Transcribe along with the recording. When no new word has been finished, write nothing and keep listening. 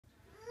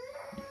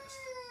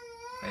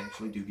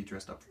actually do get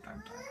dressed up from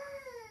time to time.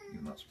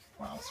 Even though it's,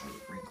 wow, it's really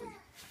wrinkly.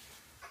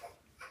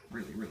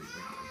 Really, really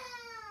wrinkly.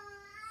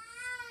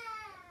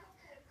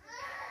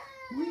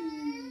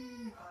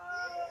 Whee!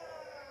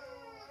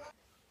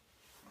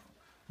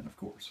 And of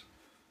course,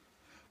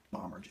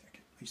 bomber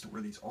jacket. I used to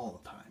wear these all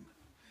the time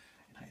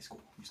in high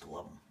school. I used to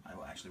love them.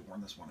 I've actually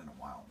worn this one in a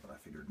while, but I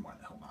figured why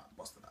the hell not,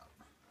 bust it out.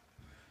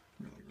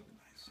 Really, really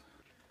nice.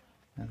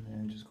 And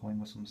then just going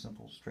with some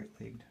simple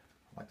straight-legged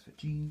lax fit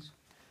jeans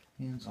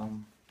and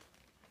some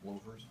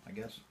loafers, I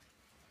guess is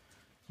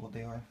what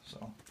they are.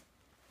 So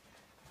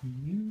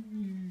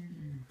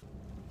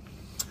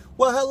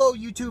well, hello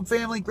YouTube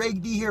family,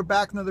 Greg D here,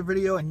 back with another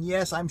video. And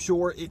yes, I'm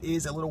sure it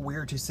is a little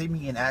weird to see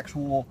me in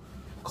actual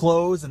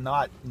clothes and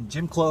not in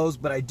gym clothes,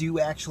 but I do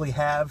actually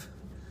have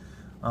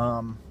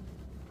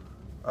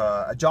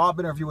a job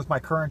interview with my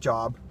current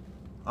job,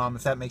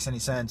 if that makes any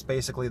sense.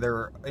 Basically,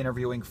 they're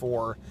interviewing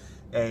for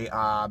a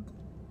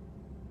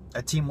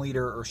team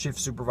leader or shift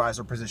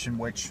supervisor position,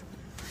 which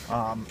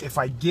if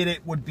I get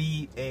it would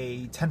be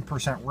a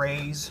 10%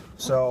 raise.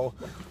 So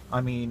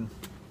I mean,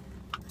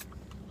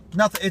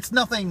 it's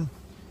nothing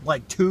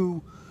like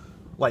too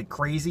like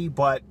crazy,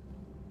 but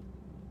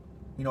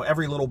you know,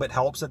 every little bit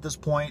helps at this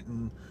point,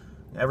 and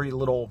every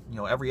little, you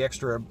know, every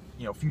extra,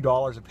 you know, few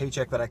dollars a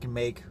paycheck that I can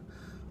make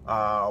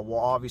will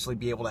obviously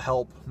be able to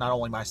help not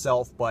only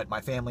myself but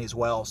my family as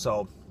well.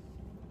 So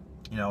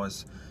you know,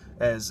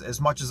 as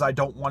much as I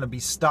don't want to be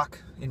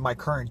stuck in my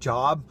current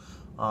job,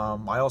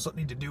 I also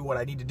need to do what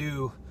I need to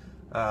do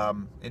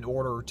in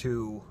order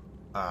to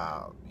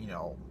you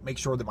know, make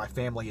sure that my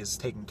family is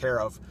taken care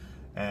of.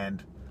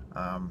 And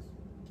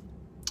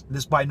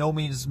this by no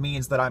means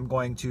means that I'm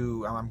going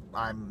to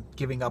I'm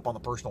giving up on the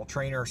personal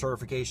trainer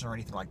certification or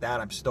anything like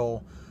that. I'm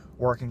still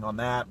working on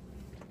that.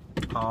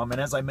 And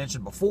as I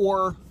mentioned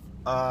before,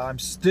 I'm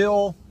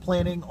still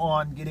planning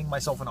on getting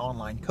myself an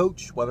online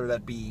coach, whether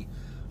that be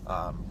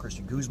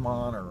Christian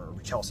Guzman or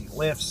Chelsea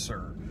Lifts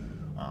or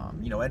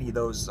you know, any of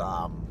those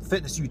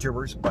fitness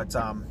YouTubers. But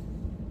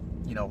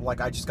you know, like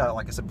I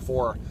said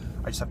before,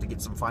 I just have to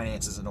get some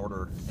finances in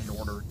order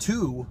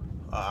to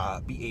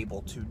be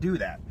able to do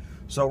that.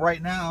 So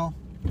right now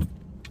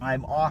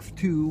I'm off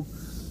to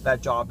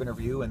that job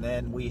interview, and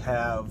then we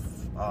have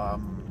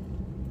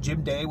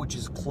gym day, which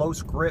is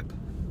close grip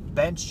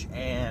bench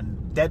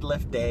and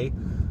deadlift day.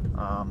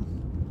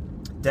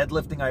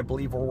 Deadlifting, I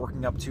believe we're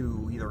working up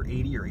to either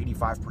 80 or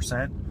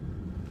 85%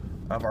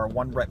 of our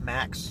 1 rep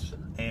max,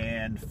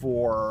 and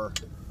for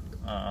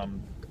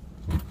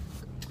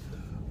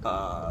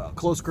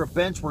close grip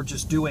bench, we're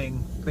just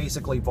doing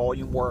basically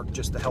volume work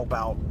just to help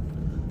out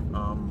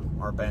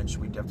our bench.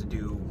 We'd have to do,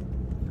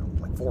 you know,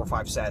 like 4 or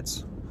 5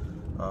 sets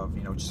of,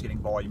 you know, just getting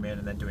volume in,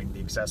 and then doing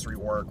the accessory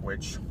work,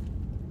 which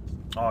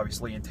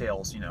obviously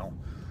entails, you know,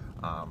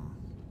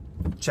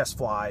 chest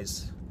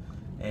flies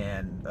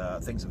and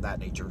things of that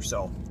nature.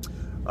 So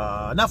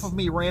enough of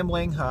me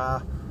rambling.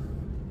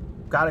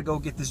 Gotta go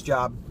get this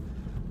job,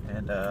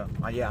 and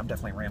yeah, I'm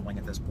definitely rambling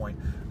at this point.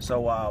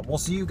 So we'll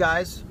see you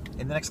guys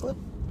in the next clip.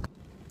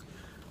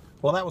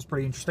 Well, that was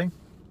pretty interesting.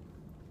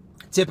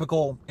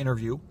 Typical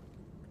interview,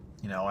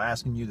 you know,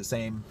 asking you the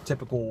same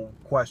typical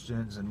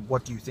questions, and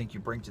what do you think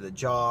you bring to the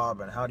job,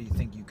 and how do you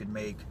think you could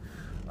make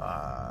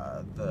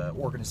the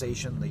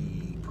organization,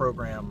 the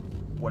program,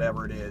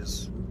 whatever it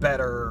is,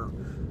 better,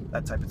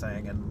 that type of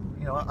thing. And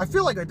you know, I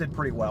feel like I did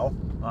pretty well.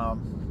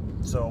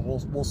 So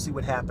we'll see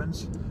what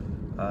happens.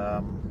 You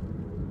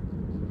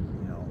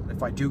know,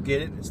 if I do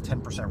get it, it's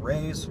 10%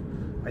 raise.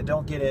 If I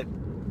don't get it,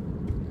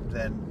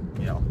 then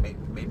you know,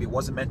 maybe it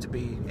wasn't meant to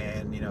be,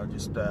 and you know,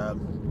 just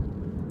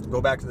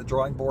go back to the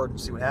drawing board and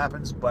see what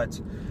happens. But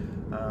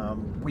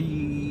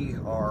we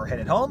are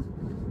headed home.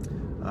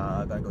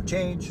 Gotta go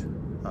change,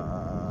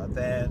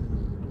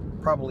 then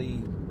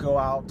probably go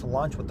out to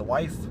lunch with the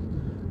wife,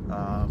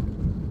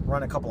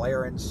 run a couple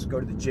errands, go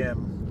to the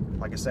gym.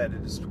 Like I said,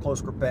 it is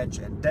close grip bench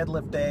and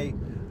deadlift day,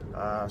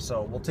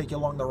 so we'll take you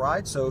along the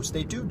ride, so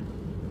stay tuned.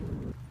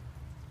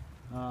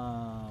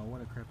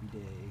 What a crappy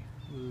day.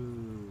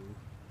 Ooh.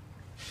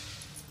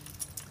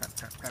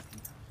 Crappy.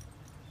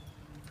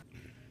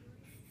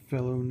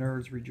 Fellow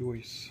nerds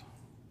rejoice.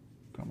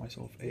 Got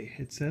myself a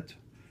headset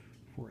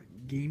for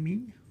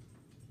gaming,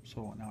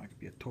 so now I can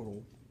be a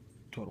total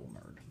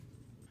nerd.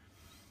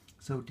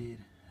 So did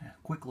a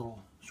quick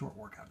little short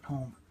workout at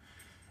home,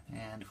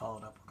 and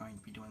followed up, we're going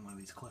to be doing one of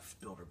these Cliff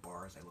Builder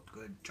bars. They look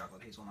good,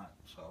 chocolate hazelnut,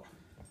 so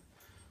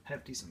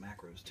have decent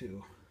macros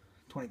too.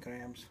 20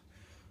 grams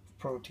of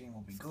protein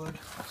will be good.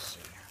 Let's see.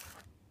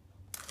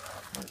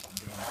 Where's the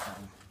damn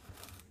thing?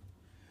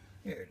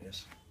 Here it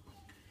is.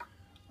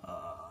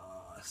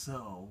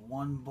 So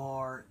 1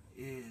 bar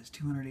is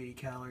 280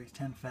 calories,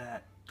 10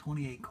 fat,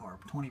 28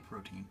 carb, 20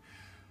 protein.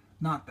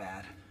 Not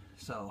bad.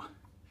 So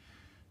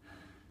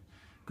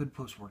good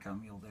post-workout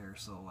meal there.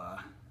 So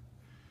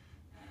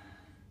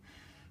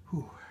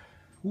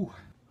whew.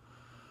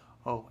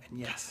 Oh, and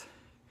yes,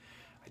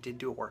 I did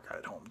do a workout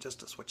at home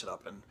just to switch it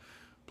up, and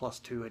plus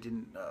 2, I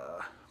didn't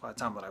by the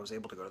time that I was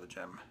able to go to the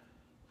gym,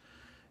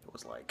 it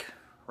was like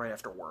right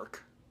after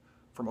work.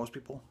 for most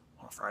people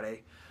on a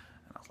Friday.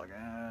 And I was like,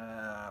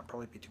 I'll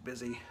probably be too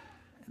busy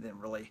and didn't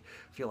really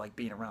feel like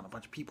being around a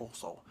bunch of people.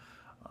 So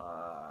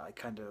I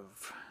kind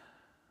of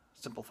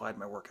simplified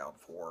my workout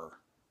for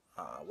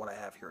what I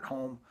have here at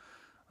home.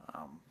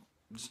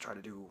 Just try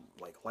to do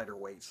like lighter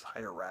weights,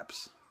 higher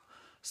reps,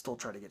 still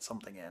try to get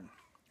something in.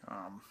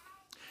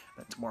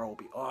 Then tomorrow will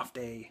be off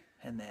day,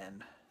 and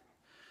then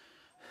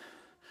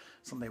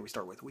Sunday we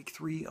start with week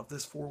 3 of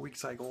this 4-week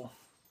cycle,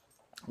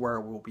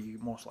 where we'll be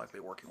most likely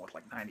working with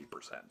like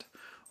 90%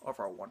 of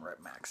our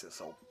 1-rep maxes.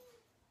 So,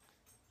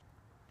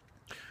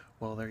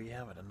 well, there you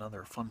have it.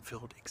 Another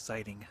fun-filled,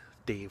 exciting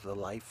day of the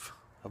life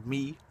of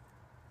me.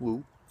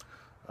 Woo.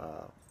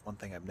 One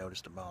thing I've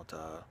noticed about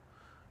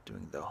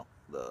doing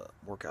the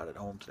workout at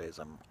home today is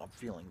I'm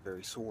feeling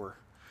very sore.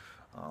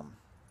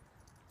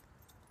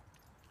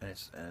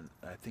 And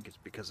I think it's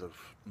because of,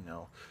 you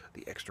know,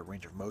 the extra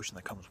range of motion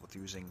that comes with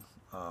using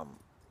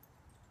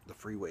the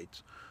free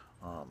weights.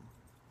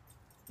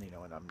 You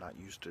know, and I'm not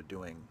used to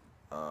doing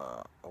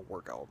a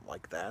workout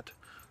like that,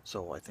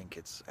 so I think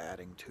it's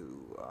adding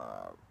to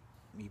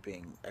me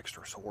being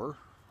extra sore,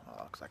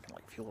 because I can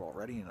like feel it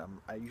already, and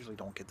I usually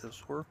don't get this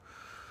sore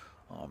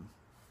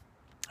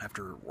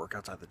after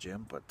workouts at the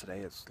gym, but today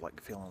it's like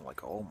feeling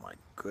like, oh my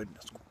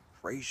goodness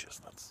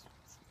gracious,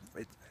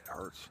 it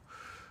hurts.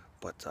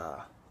 But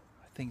I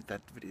think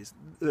that video is,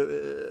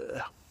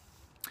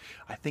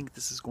 I think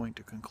this is going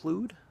to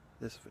conclude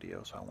this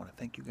video, so I want to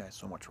thank you guys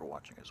so much for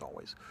watching. As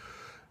always,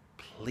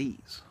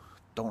 please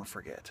don't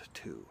forget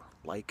to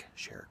like,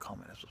 share,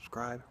 comment, and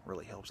subscribe.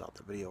 Really helps out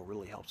the video,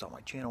 really helps out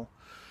my channel.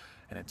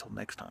 And until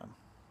next time,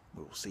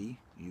 we will see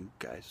you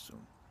guys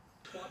soon.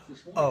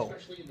 Oh,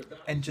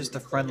 and just a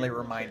friendly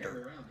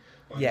reminder,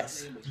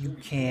 yes, you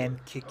can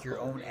kick your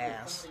own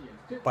ass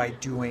by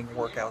doing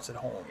workouts at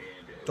home.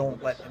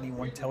 Don't let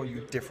anyone tell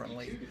you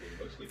differently.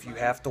 If you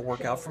have to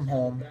work out from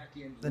home,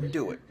 then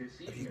do it.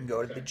 If you can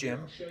go to the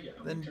gym,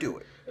 then do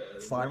it.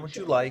 Find what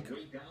you like,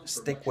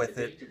 stick with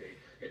it,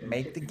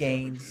 make the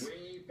gains,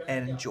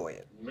 and enjoy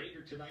it.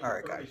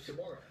 Alright guys,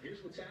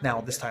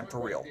 now this time for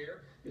real.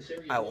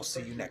 I will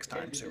see you next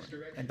time soon.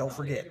 And don't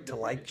forget to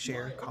like,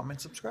 share,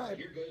 comment, subscribe.